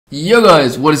Yo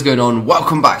guys, what is going on?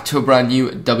 Welcome back to a brand new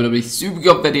WWE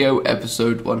Supercard video,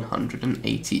 episode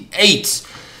 188.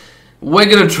 We're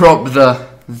gonna drop the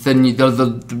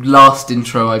last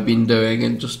intro I've been doing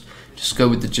and just go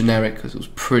with the generic because it was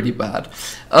pretty bad.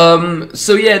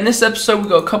 So yeah, in this episode we've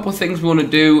got a couple of things we want to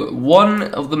do. One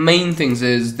of the main things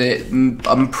is that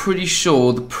I'm pretty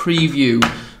sure the preview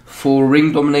for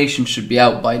Ring Domination should be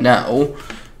out by now.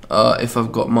 If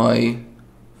I've got my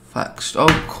facts. Oh,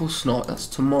 of course not. That's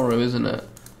tomorrow, isn't it?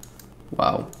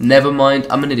 Wow. Never mind.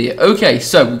 I'm an idiot. Okay,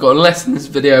 so we've got less in this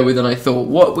video than I thought.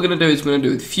 What we're going to do is we're going to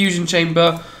do the Fusion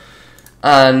Chamber.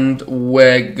 And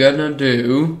we're going to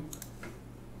do...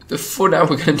 For now,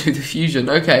 we're going to do the Fusion.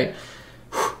 Okay.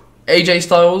 AJ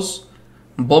Styles,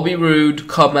 Bobby Roode,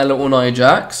 Carmella or Nia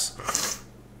Jax.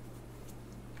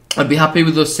 I'd be happy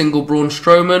with a single Braun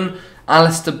Strowman.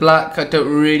 Aleister Black, I don't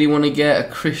really want to get a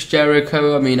Chris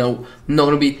Jericho. I mean, I'm not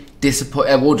going to be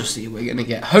disappointed. We'll just see what we're going to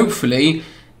get. Hopefully,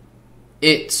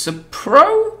 it's a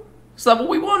pro? Is that what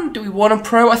we want? Do we want a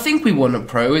pro? I think we want a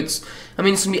pro. It's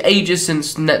going to be ages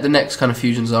since the next kind of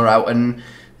fusions are out, and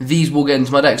these will get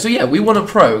into my deck. So yeah, we want a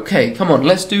pro. Okay, come on,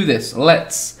 let's do this.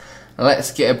 Let's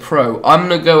get a pro. I'm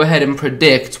going to go ahead and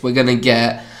predict we're going to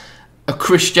get a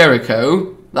Chris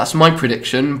Jericho. That's my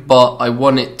prediction, but I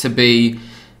want it to be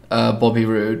Bobby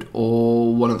Roode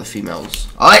or one of the females.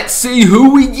 Let's see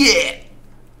who we get.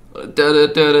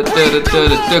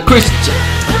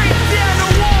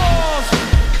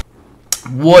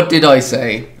 What did I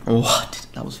say? What?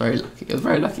 That was very lucky. It was a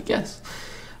very lucky guess.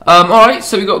 Alright,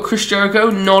 so we got Chris Jericho,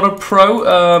 not a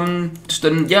pro. Just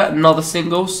another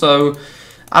single. So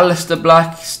Aleister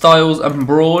Black, Styles, and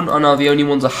Braun are now the only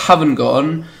ones I haven't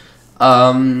gotten.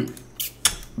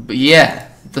 But yeah.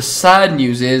 The sad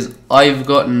news is I've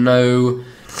got no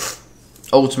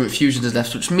Ultimate Fusions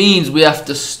left, which means we have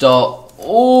to start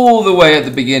all the way at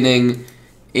the beginning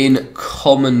in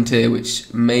common tier,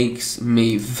 which makes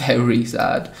me very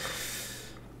sad.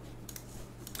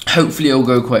 Hopefully it'll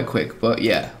go quite quick, but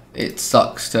yeah, it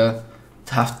sucks to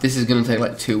have. This is going to take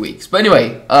like 2 weeks. But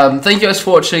anyway, thank you guys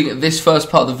for watching this first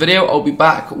part of the video. I'll be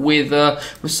back with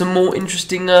some more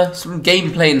interesting, some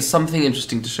gameplay and something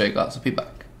interesting to show you guys. I'll be back.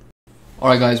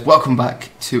 Alright guys, welcome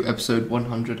back to episode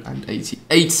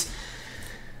 188,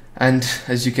 and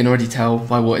as you can already tell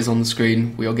by what is on the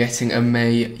screen, we are getting a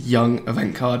Mae Young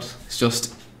event card. It's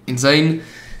just insane.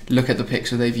 Look at the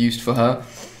picture they've used for her.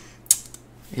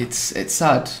 It's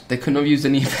sad. They couldn't have used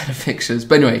any better pictures.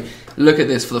 But anyway, look at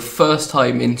this. For the first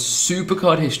time in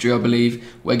Supercard history, I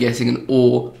believe, we're getting an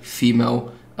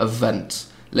all-female event.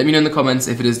 Let me know in the comments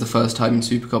if it is the first time in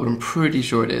Supercard, but I'm pretty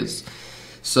sure it is.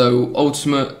 So,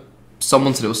 Ultimate...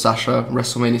 Someone said it was Sasha,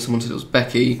 WrestleMania someone said it was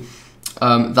Becky.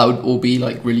 That would all be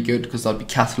like really good because that would be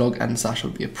catalog and Sasha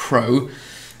would be a pro.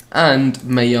 And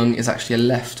Mae Young is actually a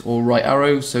left or right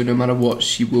arrow, so no matter what,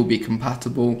 she will be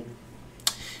compatible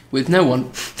with no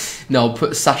one. Now I'll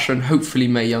put Sasha and hopefully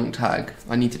Mae Young tag.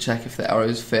 I need to check if the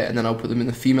arrows fit, and then I'll put them in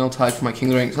the female tag for my King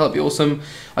of the Ring. So that'll be awesome.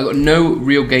 I got no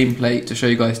real gameplay to show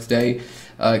you guys today,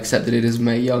 except that it is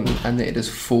Mae Young and that it is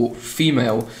for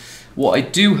female. What I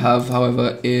do have,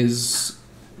 however, is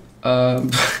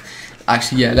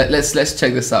actually, yeah. Let's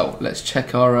check this out. Let's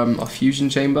check our fusion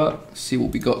chamber. See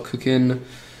what we got cooking.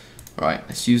 All right,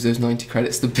 let's use those 90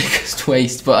 credits. The biggest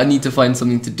waste, but I need to find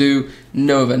something to do.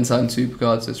 No events out in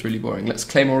Supercard, so it's really boring. Let's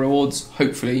claim our rewards.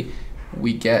 Hopefully,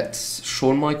 we get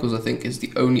Shawn Michaels. I think is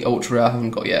the only ultra rare I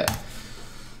haven't got yet.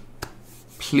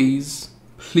 Please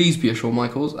be a Shawn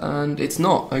Michaels, and it's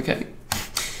not. Okay.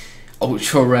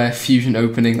 Ultra rare fusion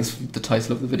opening, that's the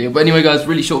title of the video. But anyway guys,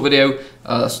 really short video.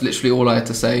 That's literally all I had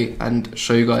to say, and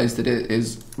show you guys that it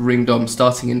is Ring Dom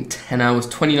starting in 10 hours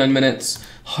 29 minutes.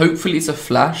 Hopefully it's a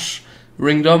flash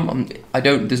Ring Dom.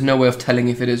 There's no way of telling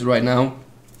if it is right now,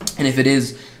 and if it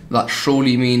is, that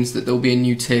surely means that there'll be a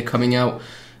new tier coming out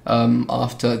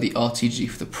after the RTG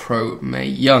for the pro Mae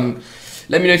Young.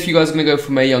 Let me know if you guys are going to go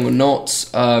for Mae Young or not.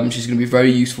 She's going to be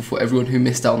very useful for everyone who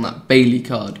missed out on that Bayley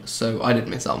card. So I didn't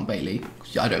miss out on Bayley.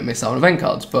 I don't miss out on event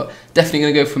cards, but definitely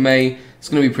going to go for Mae. It's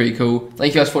going to be pretty cool.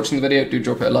 Thank you guys for watching the video. Do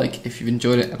drop it a like if you've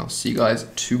enjoyed it, and I'll see you guys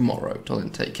tomorrow. Till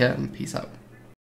then, take care and peace out.